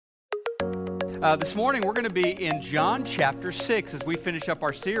This morning we're going to be in John chapter 6 as we finish up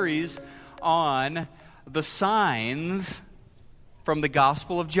our series on the signs from the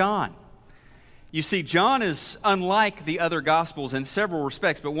Gospel of John. You see, John is unlike the other Gospels in several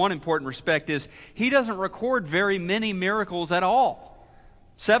respects, but one important respect is he doesn't record very many miracles at all.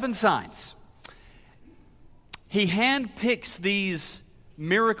 7 signs. He handpicks these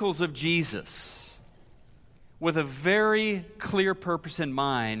miracles of Jesus with a very clear purpose in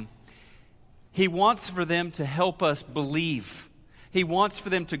mind. He wants for them to help us believe. He wants for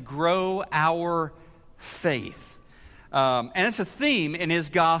them to grow our faith. And it's a theme in his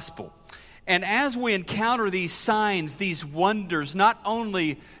gospel. And as we encounter these signs, these wonders, not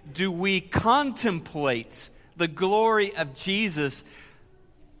only do we contemplate the glory of Jesus,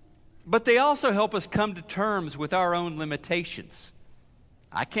 but they also help us come to terms with our own limitations.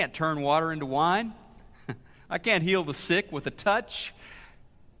 I can't turn water into wine. I can't heal the sick with a touch.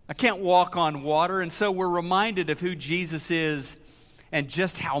 I can't walk on water, and so we're reminded of who Jesus is and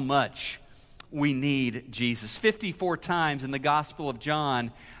just how much we need Jesus. 54 times in the Gospel of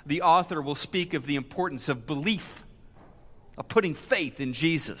John, the author will speak of the importance of belief, of putting faith in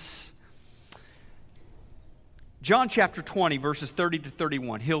Jesus. John chapter 20, verses 30 to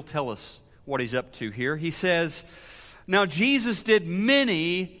 31, he'll tell us what he's up to here. He says, "Now Jesus did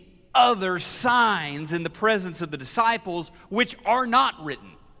many other signs in the presence of the disciples, which are not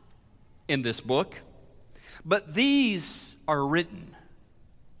written in this book, but these are written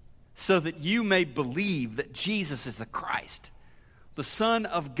so that you may believe that Jesus is the Christ, the Son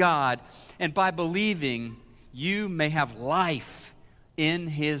of God, and by believing you may have life in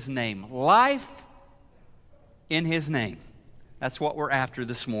His name." Life in His name. That's what we're after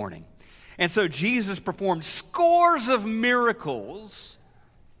this morning. And so Jesus performed scores of miracles,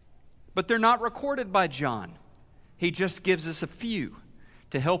 but they're not recorded by John. He just gives us a few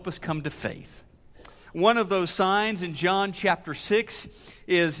to help us come to faith. One of those signs in John chapter 6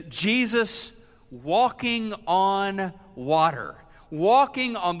 is Jesus walking on water,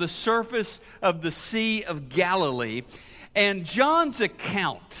 walking on the surface of the Sea of Galilee. And John's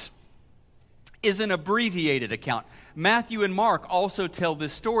account is an abbreviated account. Matthew and Mark also tell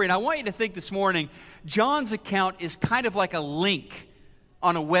this story. And I want you to think this morning, John's account is kind of like a link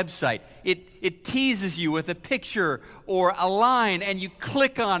on a website. It teases you with a picture or a line, and you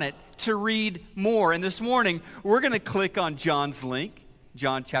click on it to read more. And this morning, we're going to click on John's link,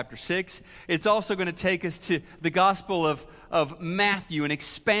 John chapter 6. It's also going to take us to the Gospel of Matthew, an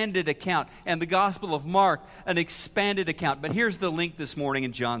expanded account, and the Gospel of Mark, an expanded account. But here's the link this morning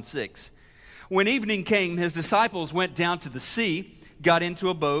in John 6. When evening came, his disciples went down to the sea, got into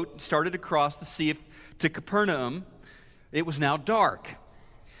a boat, started to cross the sea to Capernaum. It was now dark,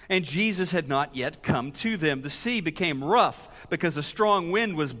 and Jesus had not yet come to them. The sea became rough because a strong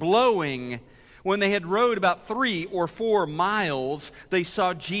wind was blowing. When they had rowed about 3 or 4 miles, they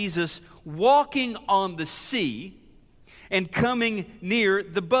saw Jesus walking on the sea and coming near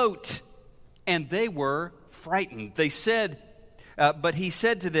the boat, and they were frightened. They said, but he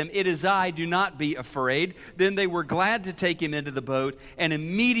said to them, "It is I, do not be afraid." Then they were glad to take him into the boat, and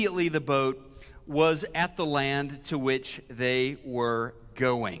immediately the boat was at the land to which they were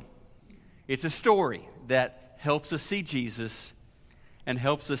going. It's a story that helps us see Jesus and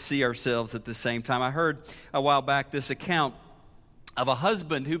helps us see ourselves at the same time. I heard a while back this account of a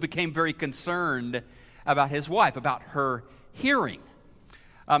husband who became very concerned about his wife, about her hearing.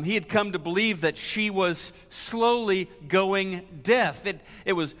 He had come to believe that she was slowly going deaf.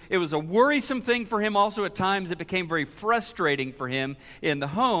 It was a worrisome thing for him. Also, at times, it became very frustrating for him in the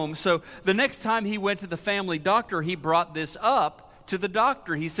home. So the next time he went to the family doctor, he brought this up to the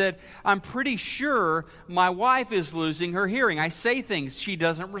doctor. He said, "I'm pretty sure my wife is losing her hearing. I say things, she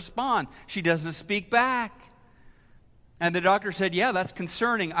doesn't respond. She doesn't speak back." And the doctor said, "Yeah, that's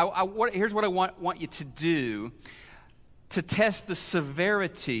concerning. Here's what I want you to do to test the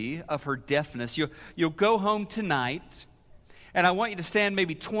severity of her deafness. You'll go home tonight, and I want you to stand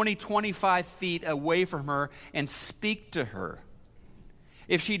maybe 20, 25 feet away from her and speak to her.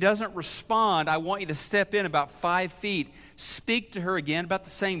 If she doesn't respond, I want you to step in about 5 feet, speak to her again about the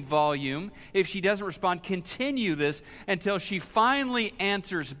same volume. If she doesn't respond, continue this until she finally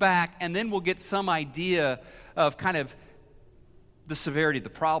answers back, and then we'll get some idea of kind of the severity of the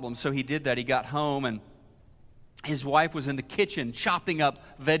problem." So he did that. He got home, and his wife was in the kitchen chopping up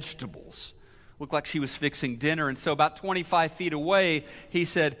vegetables. Looked like she was fixing dinner. And so about 25 feet away, he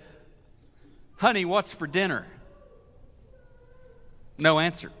said, "Honey, what's for dinner?" No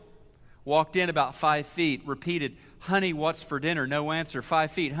answer. Walked in about 5 feet, repeated, "Honey, what's for dinner?" No answer.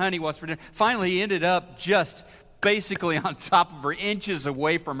 5 feet. "Honey, what's for dinner?" Finally, he ended up just basically on top of her, inches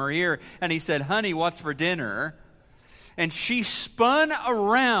away from her ear. And he said, "Honey, what's for dinner?" And she spun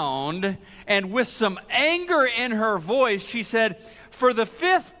around, and with some anger in her voice, she said, "For the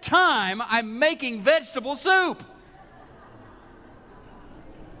 5th time, I'm making vegetable soup."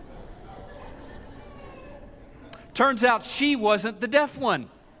 Turns out she wasn't the deaf one.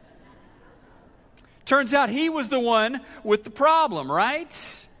 Turns out he was the one with the problem,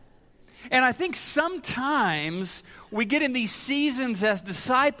 right? And I think sometimes we get in these seasons as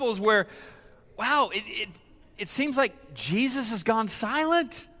disciples where, wow, it seems like Jesus has gone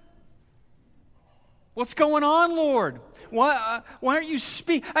silent. What's going on, Lord? Why aren't you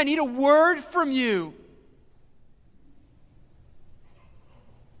speaking? I need a word from you.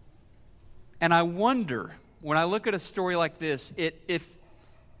 And I wonder, when I look at a story like this, if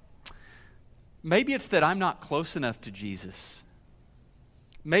maybe it's that I'm not close enough to Jesus.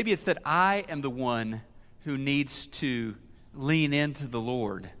 Maybe it's that I am the one who needs to lean into the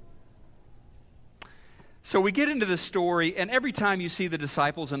Lord. So we get into the story, and every time you see the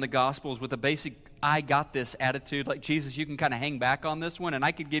disciples in the Gospels with a basic "I got this" attitude, like, Jesus, you can kind of hang back on this one, and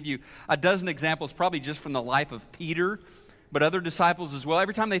I could give you a dozen examples, probably just from the life of Peter, but other disciples as well.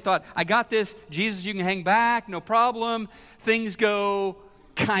 Every time they thought, "I got this, Jesus, you can hang back, no problem," things go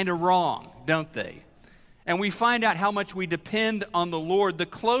kind of wrong, don't they? And we find out how much we depend on the Lord. The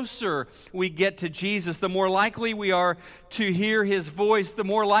closer we get to Jesus, the more likely we are to hear His voice, the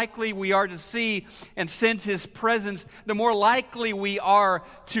more likely we are to see and sense His presence, the more likely we are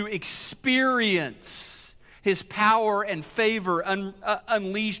to experience His power and favor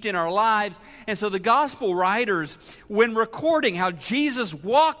unleashed in our lives. And so the gospel writers, when recording how Jesus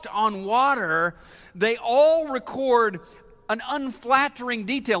walked on water, they all record an unflattering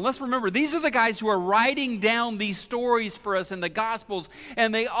detail. Let's remember, these are the guys who are writing down these stories for us in the Gospels,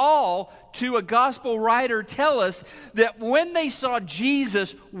 and they all, to a gospel writer, tell us that when they saw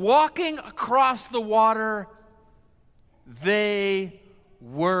Jesus walking across the water, they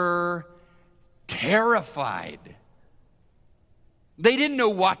were terrified. They didn't know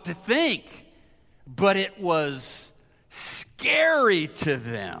what to think, but it was scary to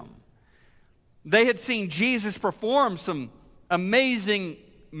them. They had seen Jesus perform some amazing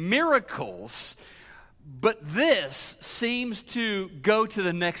miracles, but this seems to go to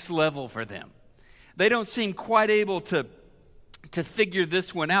the next level for them. They don't seem quite able to figure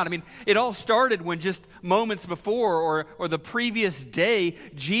this one out. I mean, it all started when just moments before or the previous day,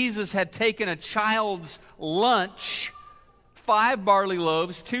 Jesus had taken a child's lunch, 5 barley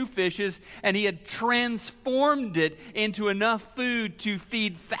loaves, 2 fishes, and He had transformed it into enough food to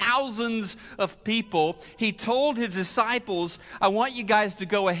feed thousands of people. He told His disciples, "I want you guys to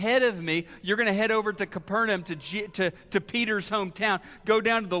go ahead of me. You're going to head over to Capernaum, to Peter's hometown. Go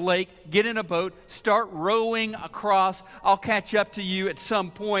down to the lake, get in a boat, start rowing across. I'll catch up to you at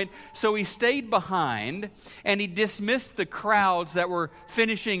some point." So He stayed behind, and He dismissed the crowds that were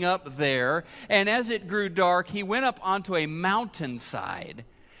finishing up there. And as it grew dark, He went up onto a mountainside.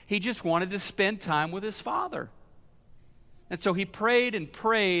 He just wanted to spend time with His Father. And so He prayed and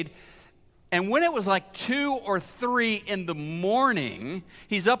prayed. And when it was like 2 or 3 in the morning,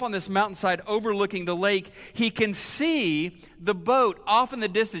 He's up on this mountainside overlooking the lake. He can see the boat off in the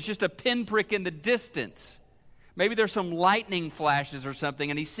distance, just a pinprick in the distance. Maybe there's some lightning flashes or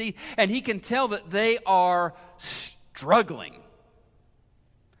something, and he can tell that they are struggling.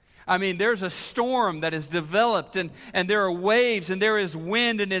 I mean, there's a storm that has developed, and there are waves, and there is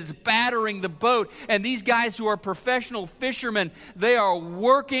wind, and it's battering the boat. And these guys who are professional fishermen, they are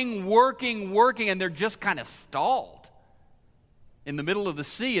working, and they're just kind of stalled in the middle of the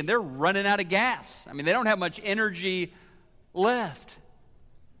sea, and they're running out of gas. I mean, they don't have much energy left.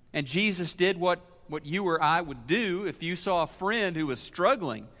 And Jesus did what you or I would do if you saw a friend who was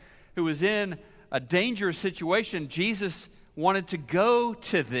struggling, who was in a dangerous situation. Jesus wanted to go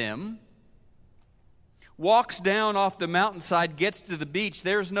to them, walks down off the mountainside, gets to the beach.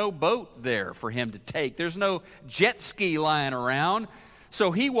 There's no boat there for Him to take. There's no jet ski lying around.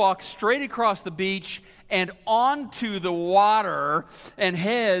 So He walks straight across the beach and onto the water and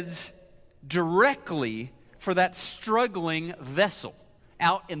heads directly for that struggling vessel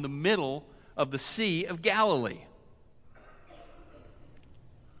out in the middle of the Sea of Galilee.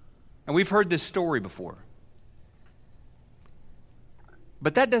 And we've heard this story before.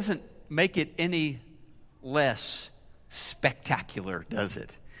 But that doesn't make it any less spectacular, does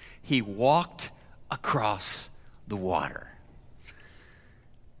it? He walked across the water.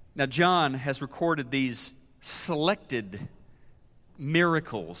 Now, John has recorded these selected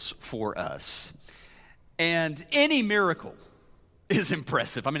miracles for us. And any miracle is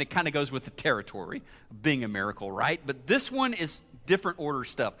impressive. I mean, it kind of goes with the territory of being a miracle, right? But this one is different order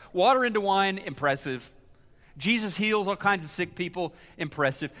stuff. Water into wine, impressive. Jesus heals all kinds of sick people,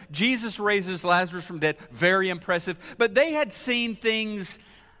 impressive. Jesus raises Lazarus from dead, very impressive. But they had seen things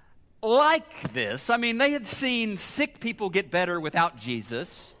like this. I mean, they had seen sick people get better without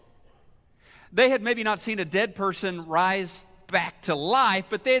Jesus. They had maybe not seen a dead person rise back to life,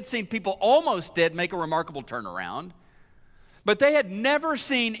 but they had seen people almost dead make a remarkable turnaround. But they had never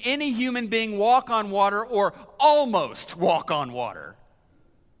seen any human being walk on water or almost walk on water.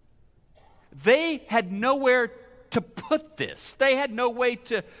 They had nowhere to put this. They had no way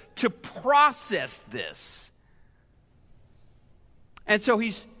to process this. And so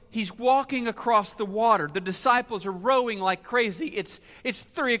he's walking across the water. The disciples are rowing like crazy. It's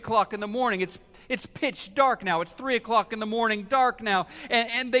 3 o'clock in the morning. It's pitch dark now. It's 3 o'clock in the morning, dark now.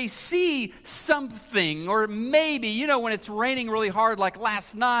 And they see something, or maybe, when it's raining really hard like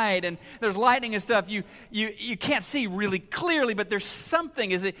last night and there's lightning and stuff, you can't see really clearly, but there's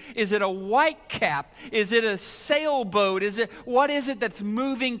something. Is it a white cap? Is it a sailboat? What is it that's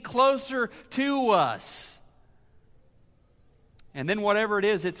moving closer to us? And then whatever it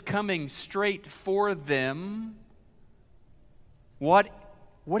is, it's coming straight for them. What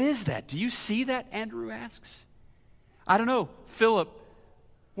is that? Do you see that? Andrew asks. I don't know. Philip,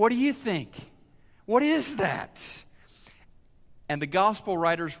 what do you think? What is that? And the gospel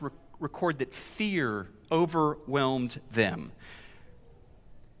writers record that fear overwhelmed them.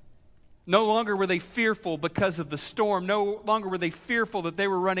 No longer were they fearful because of the storm. No longer were they fearful that they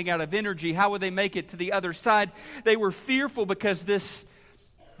were running out of energy. How would they make it to the other side? They were fearful because this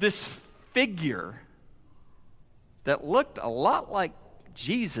figure that looked a lot like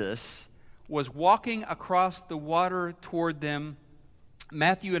Jesus was walking across the water toward them.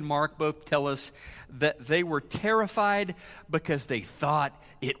 Matthew and Mark both tell us that they were terrified because they thought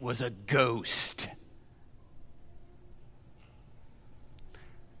it was a ghost.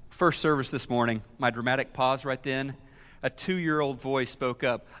 First service this morning, my dramatic pause right then, a 2-year-old voice spoke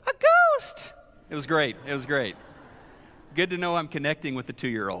up, "A ghost!" It was great. It was great. Good to know I'm connecting with the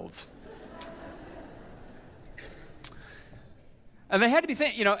 2-year-olds. And they had to be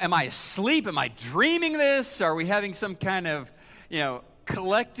thinking, am I asleep? Am I dreaming this? Are we having some kind of,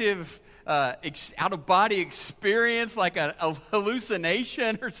 collective out-of-body experience, like a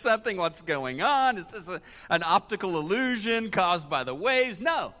hallucination or something? What's going on? Is this an optical illusion caused by the waves?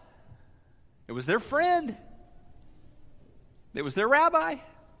 No. It was their friend. It was their rabbi.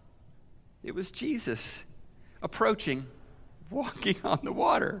 It was Jesus approaching, walking on the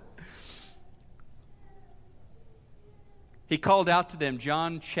water. He called out to them,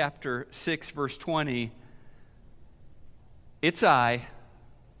 John chapter 6, verse 20, "It's I,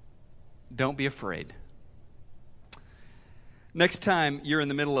 don't be afraid." Next time you're in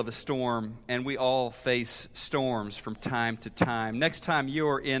the middle of a storm, and we all face storms from time to time. Next time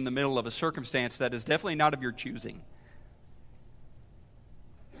you're in the middle of a circumstance that is definitely not of your choosing,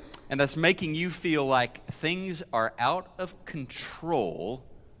 and that's making you feel like things are out of control,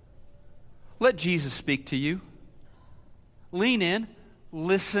 let Jesus speak to you. Lean in,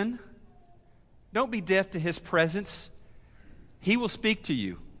 listen. Don't be deaf to his presence. He will speak to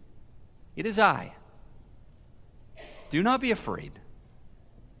you. It is I. Do not be afraid.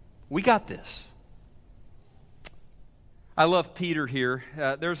 We got this. I love Peter here.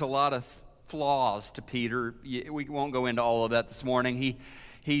 There's a lot of flaws to Peter. We won't go into all of that this morning.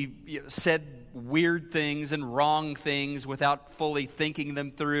 He said weird things and wrong things without fully thinking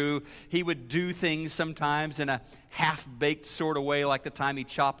them through. He would do things sometimes in a half-baked sort of way, like the time he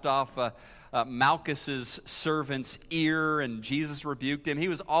chopped off Malchus's servant's ear, and Jesus rebuked him. He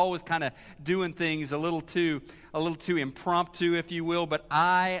was always kind of doing things a little too impromptu, if you will, but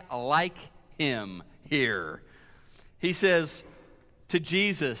I like him here. He says to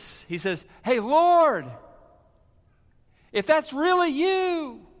Jesus, he says, "Hey, Lord, if that's really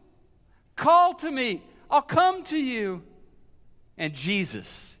you, call to me. I'll come to you." And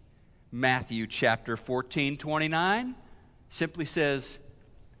Jesus, Matthew chapter 14, 29, simply says,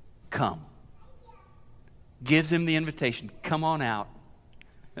 "Come." Gives him the invitation, "Come on out."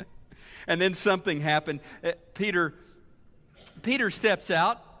 And then something happened. Peter steps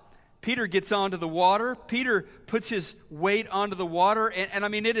out. Peter gets onto the water. Peter puts his weight onto the water. And I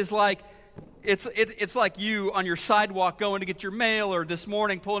mean, it is like, it's like you on your sidewalk going to get your mail, or this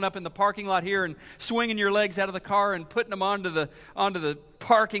morning pulling up in the parking lot here and swinging your legs out of the car and putting them onto the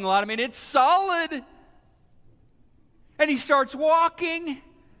parking lot. I mean, it's solid. And he starts walking.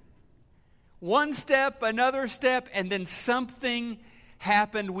 One step, another step, and then something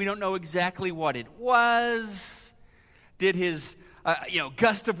happened. We don't know exactly what it was. Did his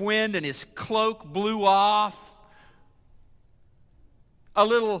gust of wind and his cloak blew off. A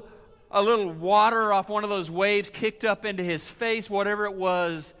little water off one of those waves kicked up into his face, whatever it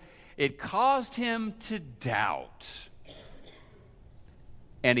was, it caused him to doubt.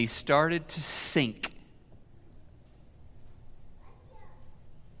 And he started to sink.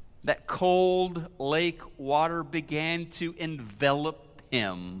 That cold lake water began to envelop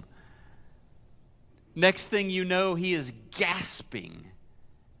him. Next thing you know, he is gasping.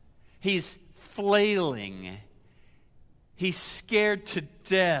 He's flailing. He's scared to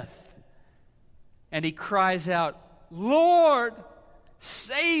death. And he cries out, "Lord,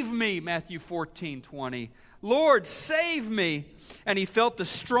 save me," Matthew 14:20. "Lord, save me." And he felt the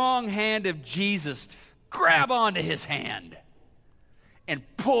strong hand of Jesus grab onto his hand and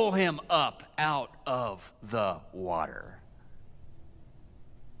pull him up out of the water.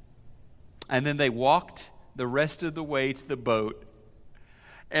 And then they walked the rest of the way to the boat,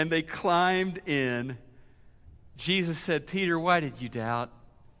 and they climbed in. Jesus said, "Peter, why did you doubt?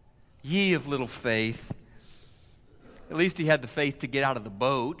 Ye of little faith." At least he had the faith to get out of the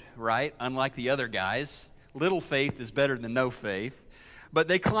boat, right? Unlike the other guys. Little faith is better than no faith. But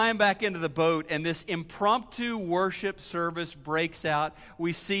they climb back into the boat, and this impromptu worship service breaks out.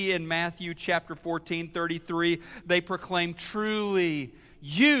 We see in Matthew chapter 14:33, they proclaim, "Truly,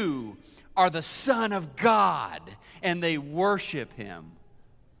 you are the Son of God," and they worship him.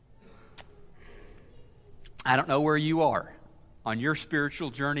 I don't know where you are on your spiritual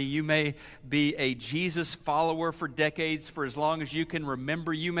journey. You may be a Jesus follower for decades, for as long as you can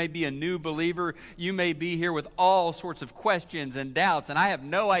remember. You may be a new believer. You may be here with all sorts of questions and doubts, and I have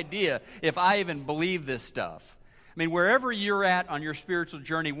no idea if I even believe this stuff. I mean, wherever you're at on your spiritual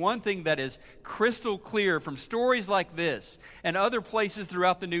journey, one thing that is crystal clear from stories like this and other places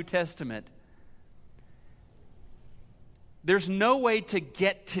throughout the New Testament, there's no way to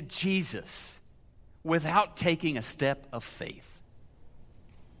get to Jesus without taking a step of faith.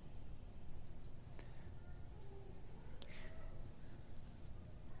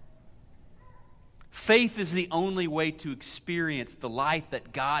 Faith is the only way to experience the life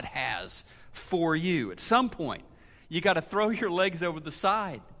that God has for you. At some point, you got to throw your legs over the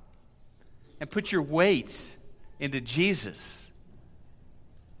side and put your weight into Jesus.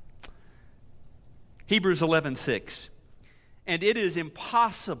 Hebrews 11:6. And it is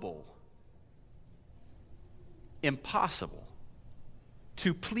impossible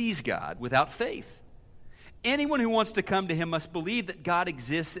to please God without faith. Anyone who wants to come to him must believe that God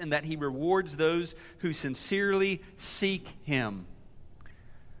exists and that he rewards those who sincerely seek him.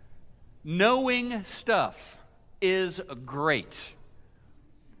 Knowing stuff is great.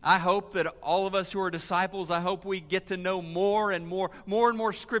 I hope that all of us who are disciples, I hope we get to know more and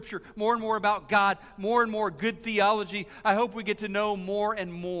more Scripture, more and more about God, more and more good theology. I hope we get to know more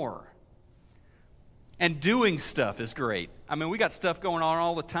and more. And doing stuff is great. I mean, we got stuff going on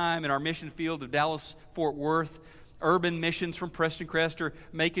all the time in our mission field of Dallas-Fort Worth. Urban missions from Preston Crest are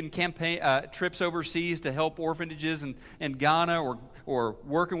making trips overseas to help orphanages in Ghana or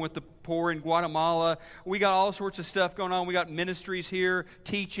working with the poor in Guatemala. We got all sorts of stuff going on. We got ministries here,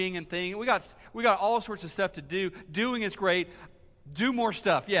 teaching and things. We got all sorts of stuff to do. Doing is great. Do more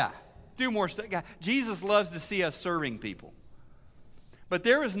stuff, yeah. Do more stuff. Jesus loves to see us serving people. But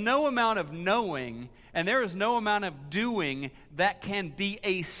there is no amount of knowing and there is no amount of doing that can be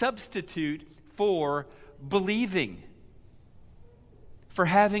a substitute for believing, for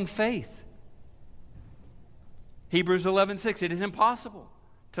having faith. Hebrews 11:6, it is impossible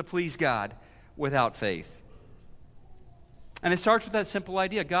to please God without faith. And it starts with that simple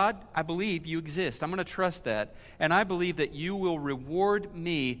idea. God, I believe you exist. I'm going to trust that. And I believe that you will reward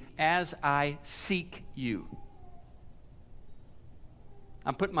me as I seek you.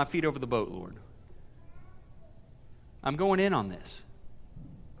 I'm putting my feet over the boat, Lord. I'm going in on this.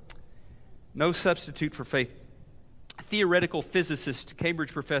 No substitute for faith. Theoretical physicist,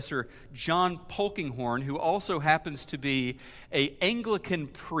 Cambridge professor John Polkinghorne, who also happens to be an Anglican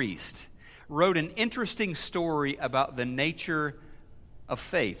priest, wrote an interesting story about the nature of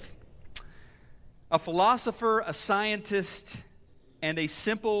faith. A philosopher, a scientist, and a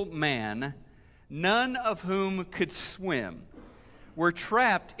simple man, none of whom could swim, were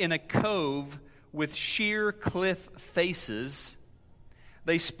trapped in a cove with sheer cliff faces.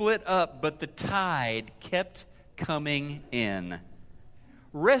 They split up, but the tide kept coming in.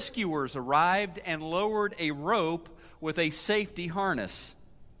 Rescuers arrived and lowered a rope with a safety harness.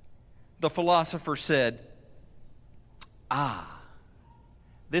 The philosopher said,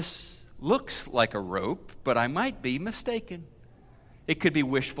 this looks like a rope, but I might be mistaken. It could be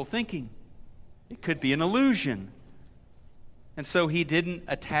wishful thinking. It could be an illusion. And so he didn't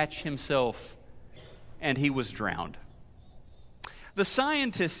attach himself, and he was drowned. The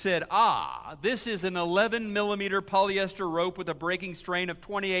scientists said, this is an 11-millimeter polyester rope with a breaking strain of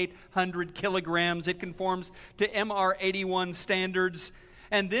 2,800 kilograms. It conforms to MR81 standards,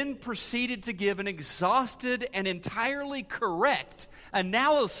 and then proceeded to give an exhausted and entirely correct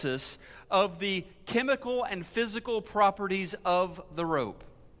analysis of the chemical and physical properties of the rope.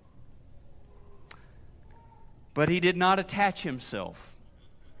 But he did not attach himself,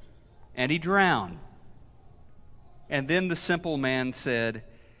 and he drowned. And then the simple man said,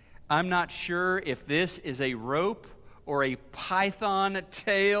 I'm not sure if this is a rope or a python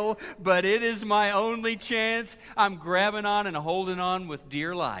tail, but it is my only chance. I'm grabbing on and holding on with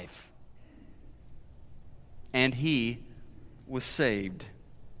dear life. And he was saved.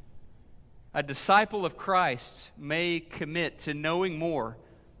 A disciple of Christ may commit to knowing more.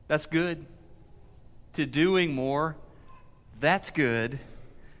 That's good. To doing more. That's good.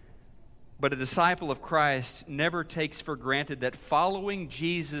 But a disciple of Christ never takes for granted that following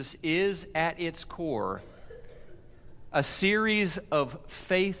Jesus is, at its core, a series of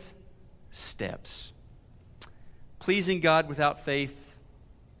faith steps. Pleasing God without faith,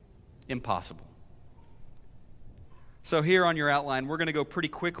 impossible. So here on your outline, we're going to go pretty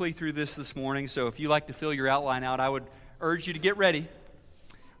quickly through this morning. So if you like to fill your outline out, I would urge you to get ready.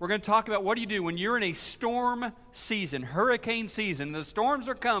 We're going to talk about what do you do when you're in a storm season, hurricane season. The storms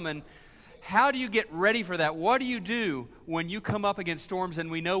are coming. How do you get ready for that? What do you do when you come up against storms?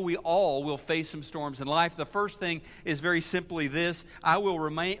 And we know we all will face some storms in life. The first thing is very simply this: I will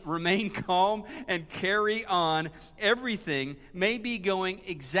remain calm and carry on. Everything may be going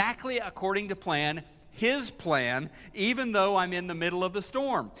exactly according to plan, His plan, even though I'm in the middle of the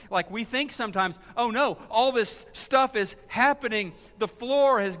storm. Like we think sometimes, oh no, all this stuff is happening. The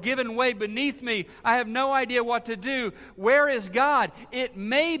floor has given way beneath me. I have no idea what to do. Where is God? It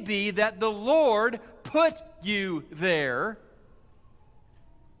may be that the Lord put you there.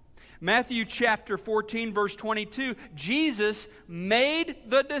 Matthew chapter 14, verse 22, Jesus made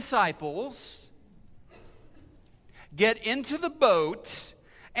the disciples get into the boat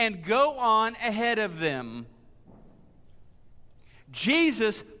and go on ahead of them.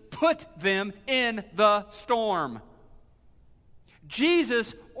 Jesus put them in the storm.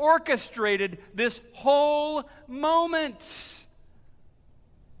 Jesus orchestrated this whole moment.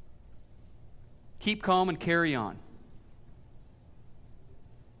 Keep calm and carry on.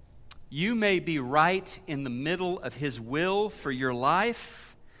 You may be right in the middle of His will for your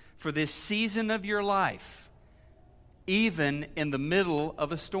life, for this season of your life, even in the middle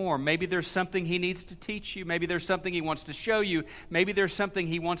of a storm. Maybe there's something He needs to teach you. Maybe there's something He wants to show you. Maybe there's something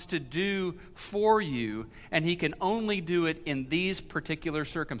He wants to do for you, and He can only do it in these particular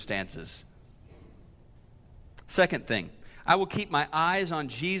circumstances. Second thing, I will keep my eyes on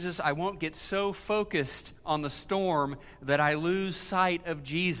Jesus. I won't get so focused on the storm that I lose sight of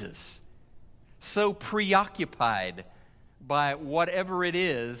Jesus. So preoccupied by whatever it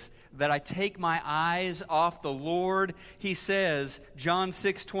is that I take my eyes off the Lord. He says, John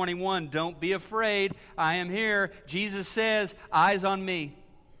 6:21, don't be afraid. I am here. Jesus says, eyes on me.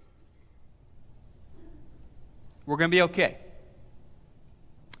 We're going to be okay.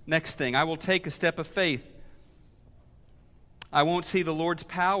 Next thing, I will take a step of faith. I won't see the Lord's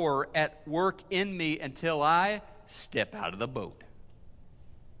power at work in me until I step out of the boat.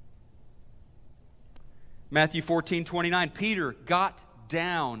 Matthew 14:29, Peter got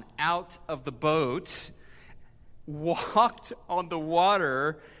down out of the boat, walked on the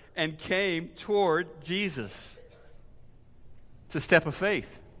water, and came toward Jesus. It's a step of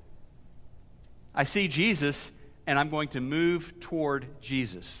faith. I see Jesus, and I'm going to move toward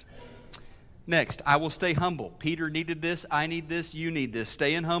Jesus. Next, I will stay humble. Peter needed this, I need this, you need this.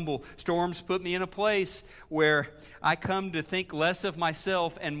 Staying humble. Storms put me in a place where I come to think less of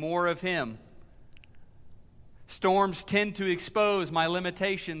myself and more of Him. Storms tend to expose my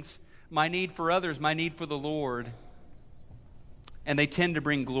limitations, my need for others, my need for the Lord. And they tend to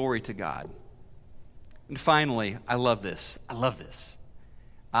bring glory to God. And finally, I love this. I love this.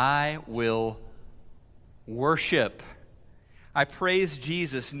 I will worship. I praise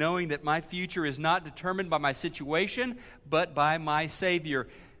Jesus, knowing that my future is not determined by my situation, but by my Savior.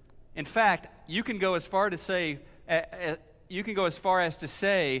 In fact, you can go as far as to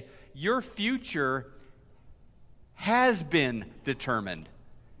say your future has been determined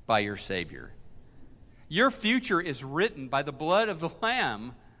by your Savior. Your future is written by the blood of the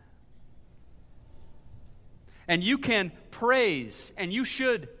Lamb. And you can praise, and you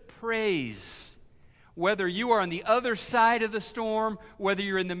should praise, whether you are on the other side of the storm, whether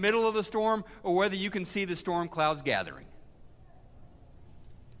you're in the middle of the storm, or whether you can see the storm clouds gathering.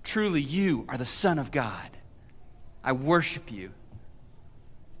 Truly, you are the Son of God. I worship you.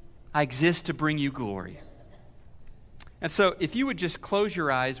 I exist to bring you glory. And so, if you would just close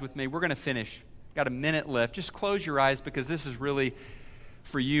your eyes with me, we're going to finish. Got a minute left. Just close your eyes because this is really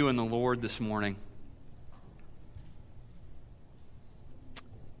for you and the Lord this morning.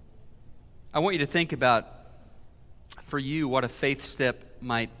 I want you to think about, for you, what a faith step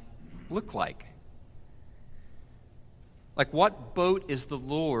might look like. Like, what boat is the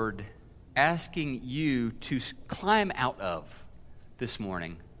Lord asking you to climb out of this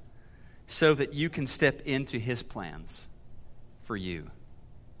morning so that you can step into His plans for you?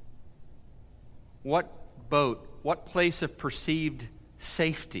 What boat, what place of perceived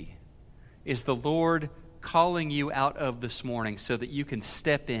safety is the Lord calling you out of this morning so that you can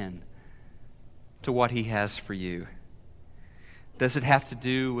step in to what He has for you? Does it have to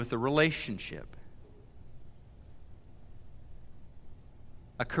do with a relationship?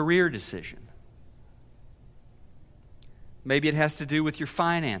 A career decision? Maybe it has to do with your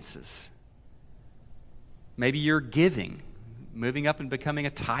finances. Maybe you're giving, moving up and becoming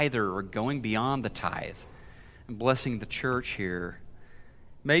a tither or going beyond the tithe and blessing the church here.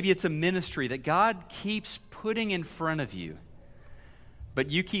 Maybe it's a ministry that God keeps putting in front of you, but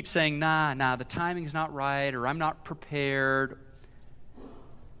you keep saying, nah, the timing's not right, or I'm not prepared.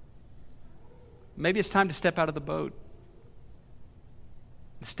 Maybe it's time to step out of the boat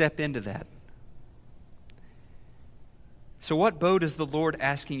and step into that. So what boat is the Lord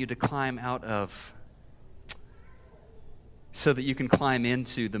asking you to climb out of so that you can climb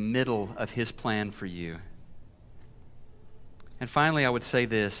into the middle of His plan for you? And finally, I would say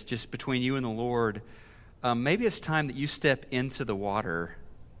this, just between you and the Lord, maybe it's time that you step into the water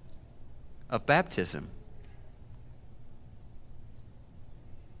of baptism.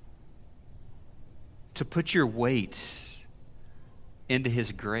 To put your weight into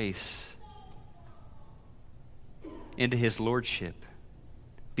His grace, into His lordship.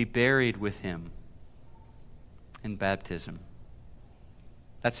 Be buried with Him in baptism.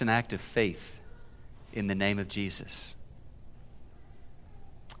 That's an act of faith in the name of Jesus.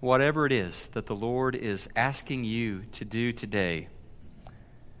 Whatever it is that the Lord is asking you to do today,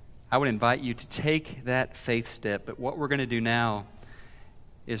 I would invite you to take that faith step. But what we're going to do now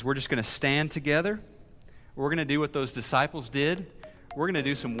is we're just going to stand together. We're going to do what those disciples did. We're going to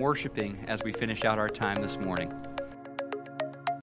do some worshiping as we finish out our time this morning.